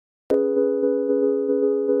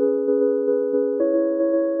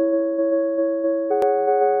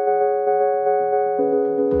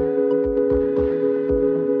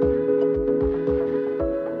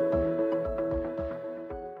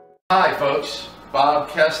folks, Bob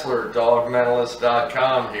Kessler,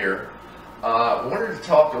 dogmentalist.com here. Wanted to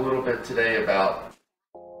talk a little bit today about...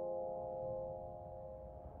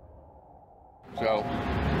 So,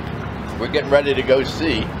 we're getting ready to go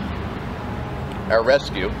see our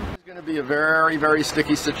rescue. It's going to be a very, very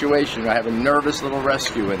sticky situation. I have a nervous little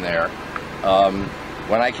rescue in there.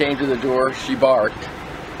 When I came to the door, she barked,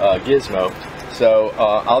 Gizmo. So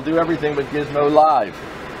I'll do everything with Gizmo live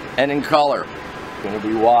and in color. It's going to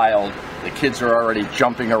be wild. The kids are already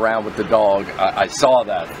jumping around with the dog. I saw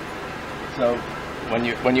that. So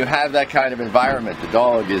when you have that kind of environment, the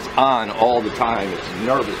dog is on all the time. It's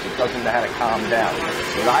nervous. It doesn't know how to calm down.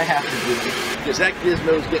 What I have to do, because that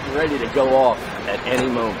Gizmo is getting ready to go off at any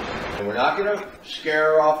moment. And we're not going to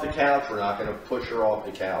scare her off the couch. We're not going to push her off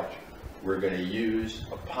the couch. We're going to use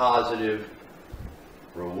a positive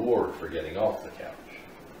reward for getting off the couch.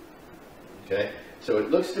 Okay? So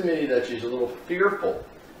it looks to me that she's a little fearful.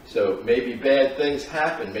 So maybe bad things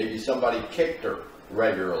happen. Maybe somebody kicked her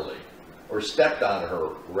regularly, or stepped on her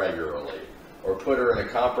regularly, or put her in a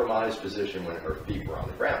compromised position when her feet were on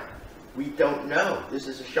the ground. We don't know. This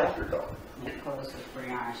is a shelter dog. Naples with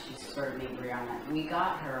Brianna. She's certainly Brianna. We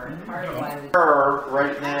got her. Part of why we her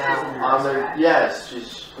right now on the yes.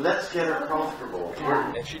 Let's get her comfortable.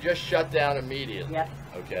 Yeah. And she just shut down immediately. Yep.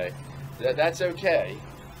 Okay. That's okay.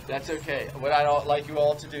 That's okay. What I don't like you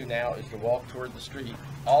all to do now is to walk toward the street.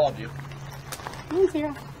 All of you.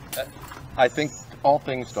 Here. I think all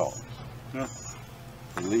things dogs. Yeah.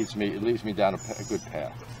 It leads me down a good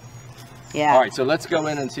path. Yeah. All right, so let's go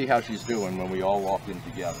in and see how she's doing when we all walk in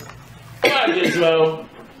together. Come on, Gizmo.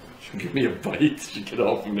 She'll give me a bite. She'll get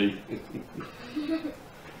off of me.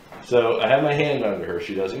 So I have my hand under her.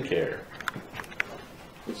 She doesn't care.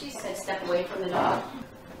 She said step away from the dog.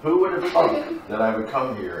 Who would have thought that I would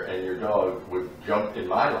come here and your dog would jump in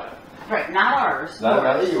my lap? Right, not ours.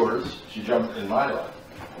 Not yours. She jumped in my lap.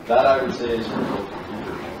 That I would say is a result of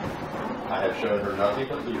leadership. I have shown her nothing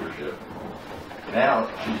but leadership. Now,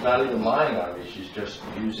 she's not even lying on me. She's just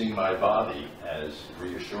using my body as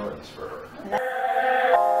reassurance for her.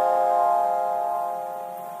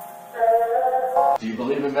 Do you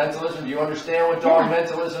believe in mentalism? Do you understand what dog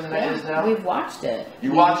mentalism is now? We've watched it.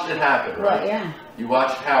 You watched it happen, right? Well, yeah. You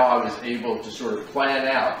watched how I was able to sort of plan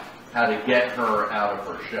out how to get her out of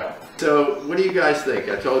her shell. So, what do you guys think?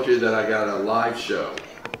 I told you that I got a live show,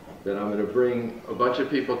 that I'm going to bring a bunch of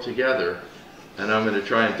people together, and I'm going to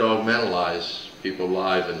try and dog mentalize people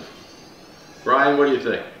live. And Brian, what do you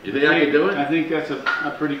think? You think I can do it? I think that's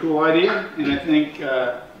a pretty cool idea, and I think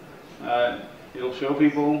it'll show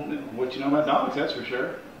people what you know about dogs, that's for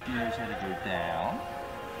sure. She knows how to go down.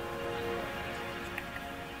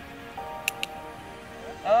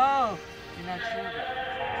 Oh, you're not sure that.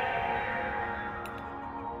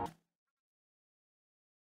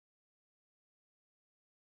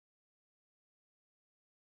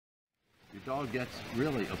 Your dog gets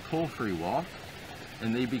really a pull-free walk,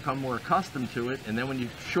 and they become more accustomed to it, and then when you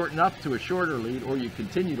shorten up to a shorter lead, or you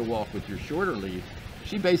continue to walk with your shorter lead,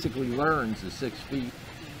 she basically learns the 6 feet,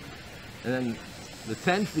 and then the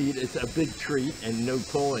 10 feet is a big treat and no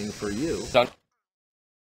pulling for you.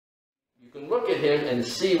 You can look at him and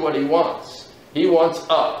see what he wants. He wants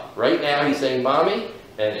up. Right now he's saying, Mommy,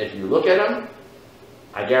 and if you look at him,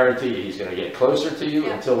 I guarantee you he's going to get closer to you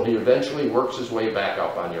until he eventually works his way back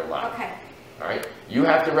up on your lap. Okay. All right? You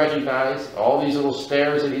have to recognize all these little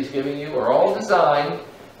stares that he's giving you are all designed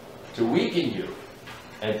to weaken you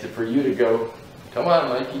and for you to go, come on,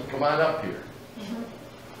 Mikey, come on up here. Mm-hmm.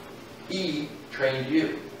 He trained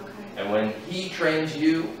you. Okay. And when he trains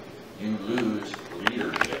you, you lose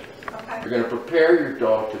leadership. Okay. You're going to prepare your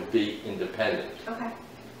dog to be independent. Okay.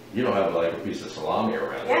 You don't have like a piece of salami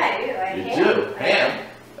around. Yeah, you do. Ham.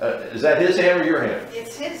 Is that his ham or your ham?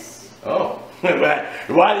 It's his. Oh.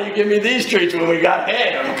 Why do you give me these treats when we got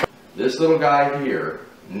ham? This little guy here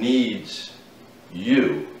needs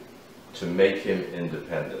you to make him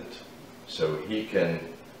independent so he can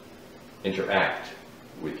interact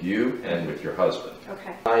with you and with your husband.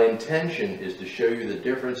 Okay. My intention is to show you the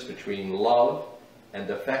difference between love and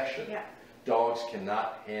affection. Yeah. Dogs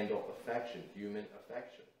cannot handle affection, human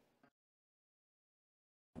affection.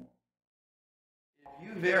 If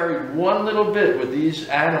you vary one little bit with these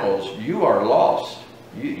animals, you are lost.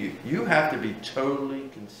 You have to be totally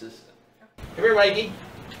consistent. Come here, Mikey.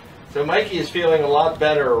 So Mikey is feeling a lot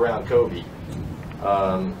better around Kobe,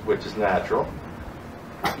 which is natural.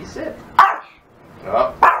 He said.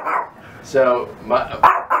 Oh. So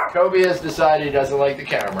Kobe has decided he doesn't like the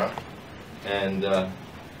camera, and a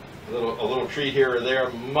little treat here or there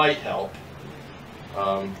might help.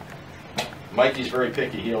 Mikey's very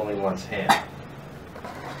picky. He only wants ham.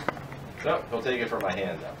 No, he'll take it from my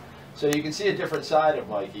hand though. So you can see a different side of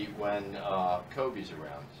Mikey when Kobe's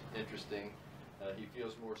around. Interesting. He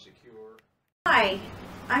feels more secure. Hi,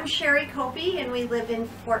 I'm Sherry Kobe and we live in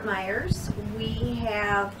Fort Myers. We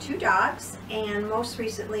have 2 dogs and most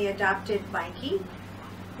recently adopted Mikey,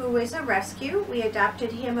 who is a rescue. We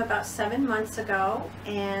adopted him about 7 months ago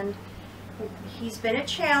and he's been a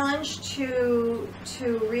challenge to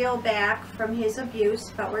reel back from his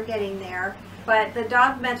abuse, but we're getting there. But the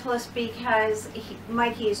dog mentalist, because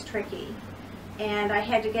Mikey is tricky and I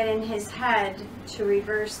had to get in his head to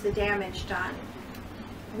reverse the damage done.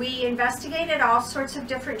 We investigated all sorts of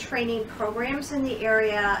different training programs in the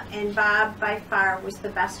area, and Bob by far was the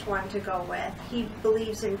best one to go with. He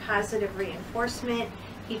believes in positive reinforcement.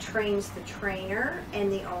 He trains the trainer and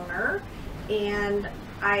the owner, and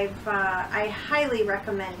I highly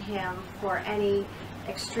recommend him for any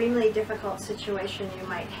extremely difficult situation you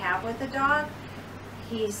might have with a dog.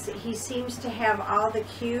 He seems to have all the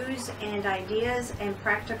cues and ideas and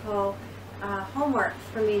practical homework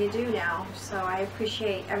for me to do now, so I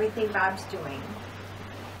appreciate everything Bob's doing.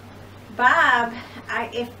 Bob,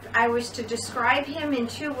 if I was to describe him in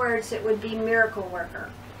 2 words, it would be miracle worker.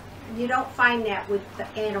 You don't find that with the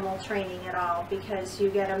animal training at all because you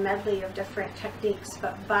get a medley of different techniques,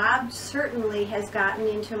 but Bob certainly has gotten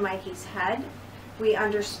into Mikey's head. We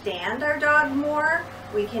understand our dog more,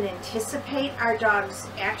 we can anticipate our dog's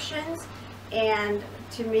actions, and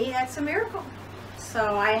to me that's a miracle.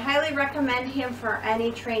 So I highly recommend him for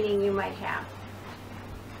any training you might have.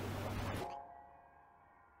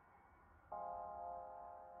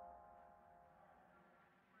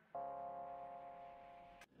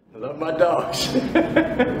 I love my dogs.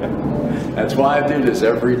 That's why I do this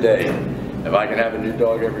every day. If I can have a new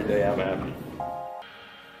dog every day, I'm happy.